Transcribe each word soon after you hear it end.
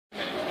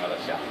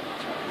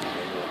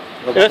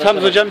Evet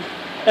Hamza hocam.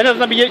 En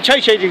azından bir çay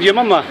içeydik diyorum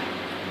ama.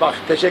 Bak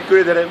teşekkür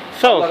ederim.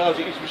 Sağ ol. Allah razı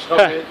olsun. İçmiş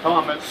kahve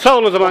tamamen. Sağ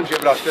ol o zaman.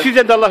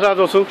 Sizden de Allah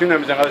razı olsun.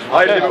 Cümlemizden kardeşim.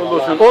 Hayırlı bir yol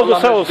olsun. Oldu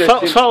sağ ol.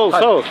 Sağ ol.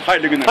 Sağ ol.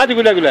 Hayırlı günler. Hadi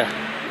güle güle.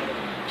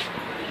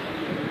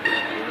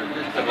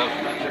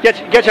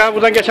 Geç abi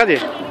buradan geç hadi.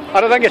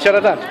 Aradan geç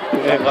aradan.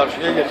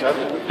 Karşıya geç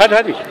hadi.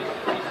 Hadi.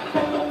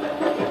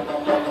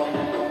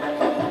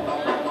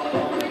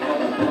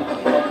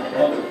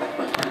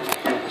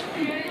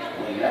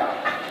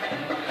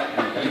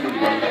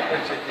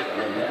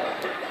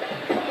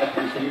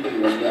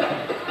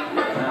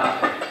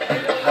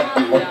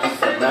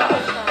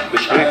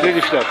 Renkli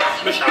dişler.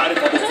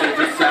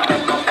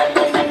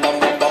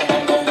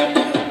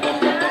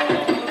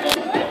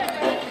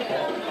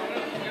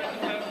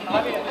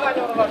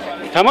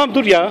 Tamam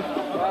dur ya.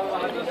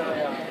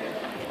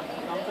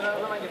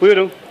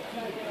 Buyurun.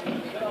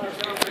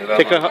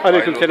 Tekrar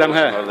aleykümselam.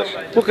 He.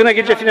 Bu kına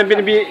gecesiyle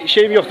benim bir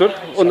şeyim yoktur.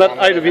 Onlar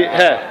ayrı bir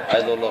he.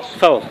 Hayırlı olsun.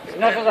 Sağ ol.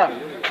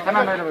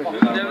 Hemen böyle buyurun.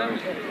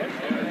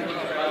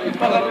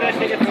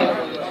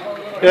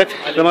 Evet,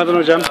 Ramazan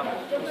hocam.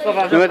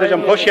 Mehmet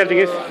hocam hoş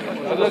geldiniz.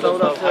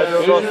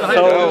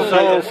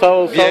 Sağ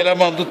ol. Bir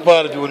eleman tut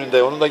bari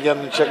düğününde. Onun da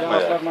kendini çekme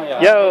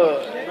ya.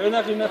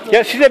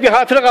 Ya size bir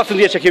hatıra kalsın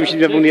diye çekiyorum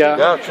şimdi ben bunu ya.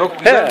 Ya çok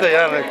güzel de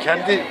yani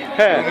kendi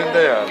düğününde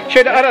yani.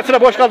 Şöyle ara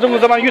sıra boş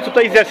kaldığımız zaman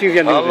YouTube'da izlersiniz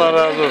kendinizi. Allah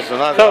razı olsun.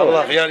 Hadi Sağ ol.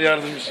 Allah yar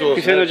yardımcısı olsun.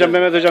 Hüseyin hocam,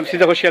 Mehmet hocam siz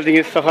de hoş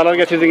geldiniz. Safalar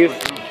getirdiniz.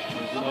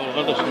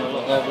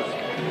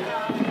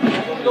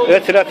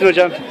 Evet Selahattin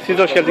hocam siz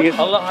de hoş geldiniz.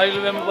 Allah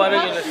hayırlı ve mübarek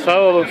eylesin.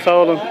 Sağ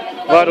olun.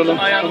 Var olun.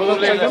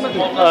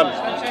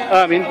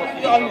 Amin.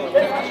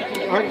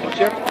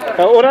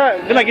 Ora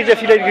kına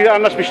gecesiyle ilgili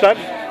anlaşmışlar.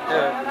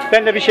 Evet.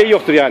 Bende bir şey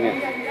yoktur yani.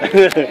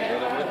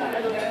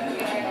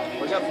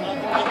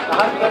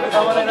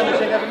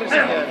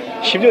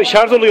 Şimdi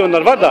şarj oluyor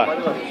onlar var da.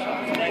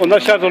 Onlar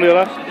şarj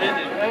oluyorlar.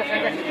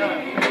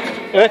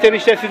 Evet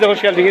enişte siz de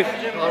hoş geldiniz.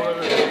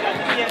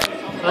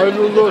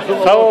 Hayırlı olsun.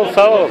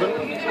 Sağ ol.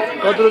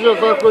 Kadraja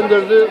fark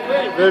gönderdi,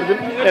 verdim.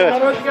 Evet.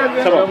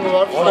 Tamam.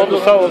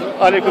 Oldu sağ ol.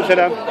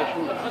 Aleykümselam.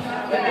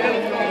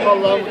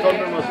 Allah'ım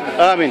utandırmasın.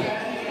 Amin.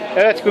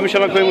 Evet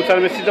Gümüşalan Köyü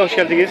Muhtarımı siz de hoş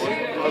geldiniz.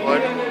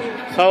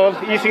 Sağ ol.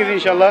 İyisiniz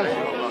inşallah.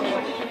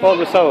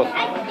 Oldu sağ ol.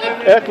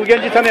 Evet bu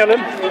genci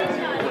tanıyalım.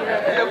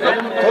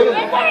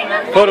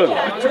 Torun.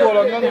 Küçük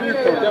olandan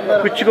büyük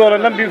torun. Küçük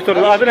olandan büyük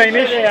torun. Adı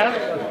neymiş?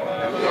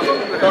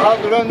 Daha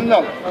Duran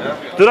Ünal.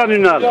 Duran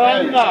Ünal.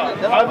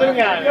 Adın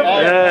yani.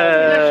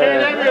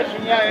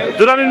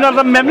 Duran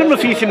Ünal'dan memnun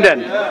musun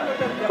isimden?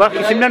 Bak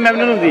isimden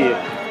memnunum diye.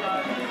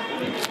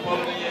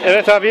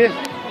 Evet abi.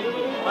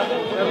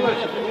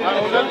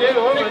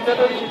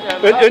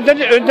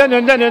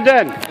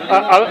 Önden.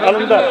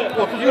 Alında.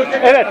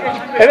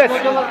 Evet.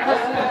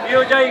 Bir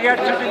hocayı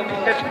getirdim.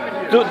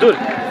 Dur.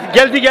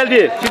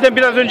 Geldi. Sizden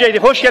biraz önceydi.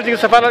 Hoş geldiniz,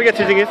 sefalar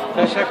getirdiniz.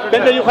 Teşekkürler.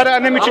 Ben de yukarı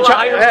annem için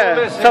çay...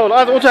 Sağ ol.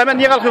 Az otur hemen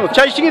niye kalkıyorsunuz?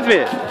 Çay içtiniz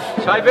mi?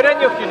 Çay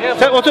veren yok ki.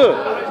 Sen otur.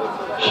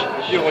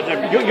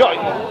 Yok.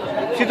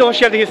 Siz de hoş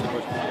geldiniz.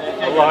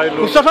 Allah hayırlı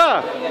olsun.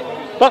 Mustafa.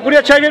 Bak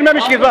buraya çay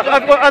vermemişsiniz. Bak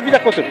az bir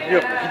dakika otur.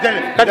 Yok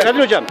gidelim. Kadir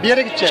hocam. Bir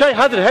yere gideceğiz. Çay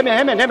hazır hemen.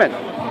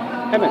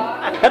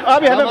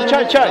 Abi hemen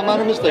çay.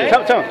 Zamanımız da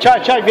yok. Tamam.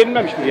 Çay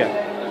verilmemiş buraya.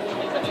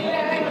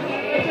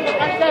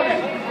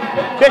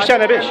 5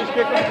 tane.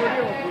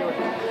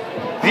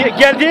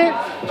 Geldi.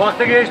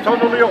 Vakti geç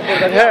tonunu yok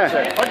burada. He.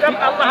 Hocam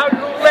Allah'a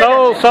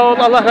Sağ ol.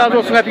 Allah razı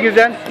olsun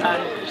hepinizden.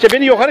 İşte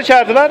beni yukarı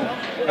çağırdılar.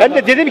 Ben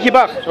de dedim ki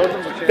bak.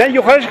 Ben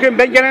yukarı çıkıyorum.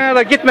 Ben gelene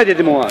kadar gitme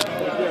dedim ona.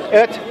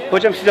 Evet.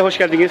 Hocam siz de hoş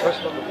geldiniz.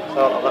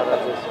 Sağ ol Allah razı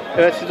olsun.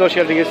 Evet siz de hoş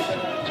geldiniz.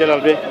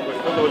 Celal Bey.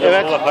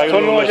 Evet.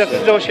 Torunum hocam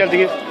siz de hoş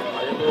geldiniz.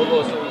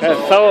 Evet,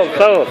 sağ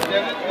ol.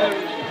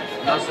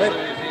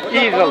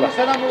 İyiyiz valla.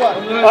 Selamı var.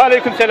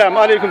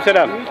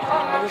 Aleykümselam.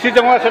 Siz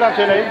de ona selam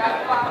söyleyin.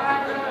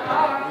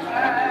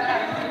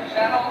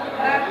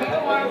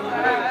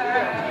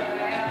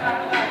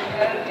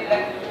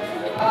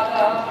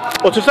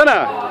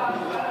 Otursana.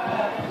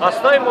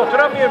 Hastayım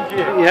oturamıyorum ki.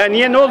 Ya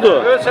niye ne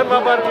oldu? Ölsem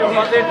haberim yok.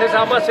 Pazartesi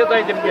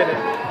Amasya'daydım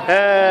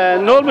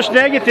gene. Ne olmuş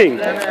neye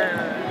gittin?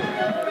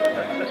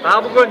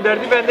 Ha bu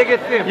gönderdi ben de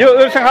gittim. Yok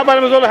ölsen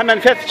haberimiz olur hemen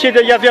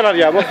şeyde yazıyorlar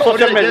ya.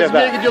 Sosyal medyada.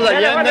 Gezmeye gidiyorlar.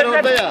 Yeğenler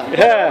orada ya.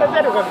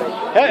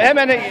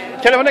 Hemen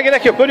telefona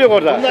gerek yok. Görüyor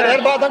orada. Bunlar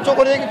Erbaa'dan çok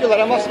oraya gidiyorlar.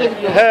 Amasya'ya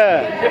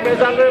gidiyorlar.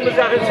 Mezarlığımız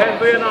yakın sen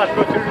duyana aç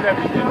götürürler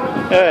bizi.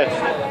 Evet.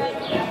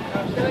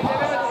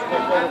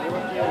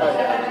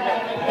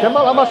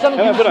 Kemal Amasya'nın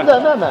girişinde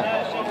hemen mi?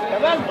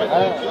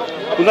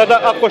 Bunlar da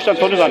Akkoç'tan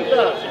Tonu'dan.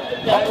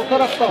 O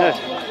tarafta. Evet.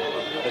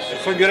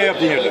 Son görev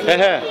yaptığın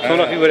yerde.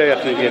 Sonraki görev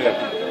yaptığınız yerde.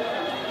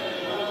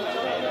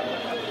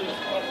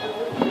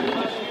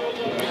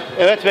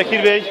 Evet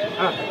Vekil Bey.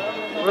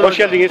 Hoş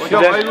geldiniz size.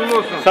 Hayırlı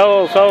olsun. Sağ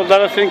ol.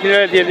 Daha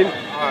seninkilere diyelim.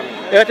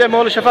 Evet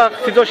Emoğlu Şafak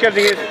siz de hoş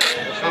geldiniz.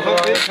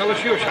 Şafak Bey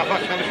çalışıyor. Şafak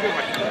çalışıyor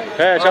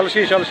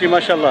maşallah. Çalışıyor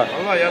maşallah.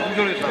 Allah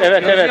yardımcı oluyor.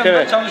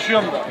 Evet.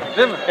 Çalışıyorum da.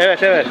 Değil mi?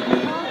 Evet.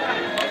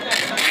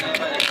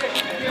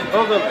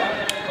 Oldu.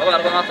 Baba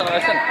arabanın altına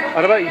versene.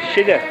 Araba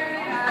şeyde.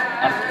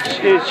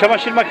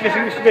 çamaşır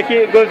makinesinin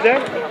üstündeki gözler.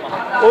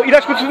 O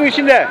ilaç kutusunun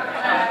içinde.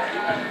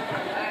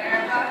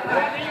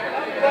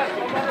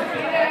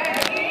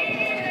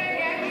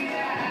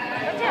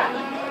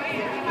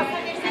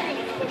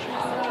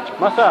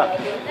 Masa.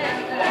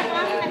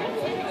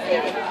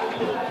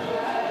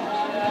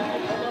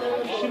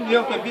 Şimdi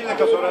yok da bir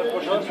dakika sonra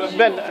boşaltırız.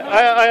 Ben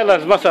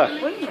ayarlarız masa.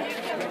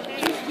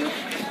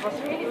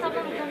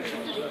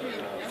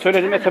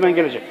 Söyledim et hemen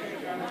gelecek.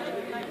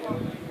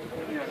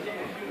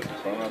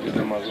 Sonra bir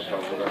de mazot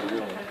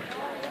fazlalabiliyor mu?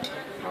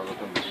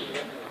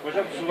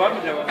 Hocam su var mı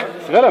devamlı?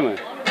 Sigara mı?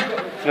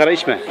 Sigara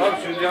içme.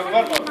 Abi suyun devamı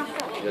var mı?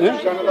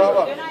 Bir tane daha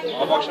var.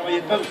 Ama akşama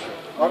yetmez mi?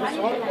 Abi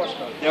su var mı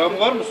başka? Devamı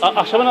var mı?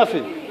 Akşama nasıl?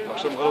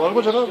 Akşam var mı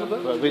hocam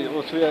burada?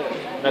 O suya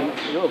ben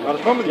yok.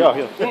 Karışma mı? Yok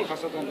yok.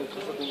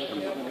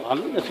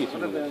 Anladın mı nasıl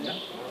içiyorsun?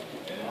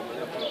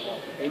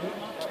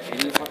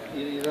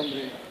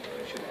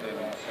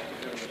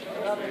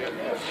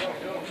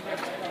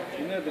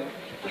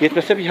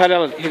 Yetmezse bir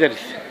hale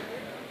ederiz.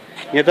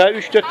 Ya da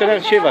 3-4 tane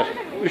şey var.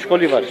 3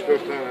 koli var. 4 tane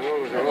ne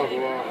olacak? Bak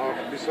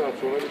bir saat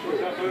sonra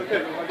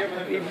bitiyor.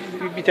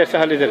 Biterse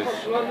hallederiz.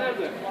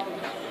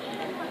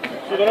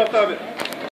 Su dolapta abi.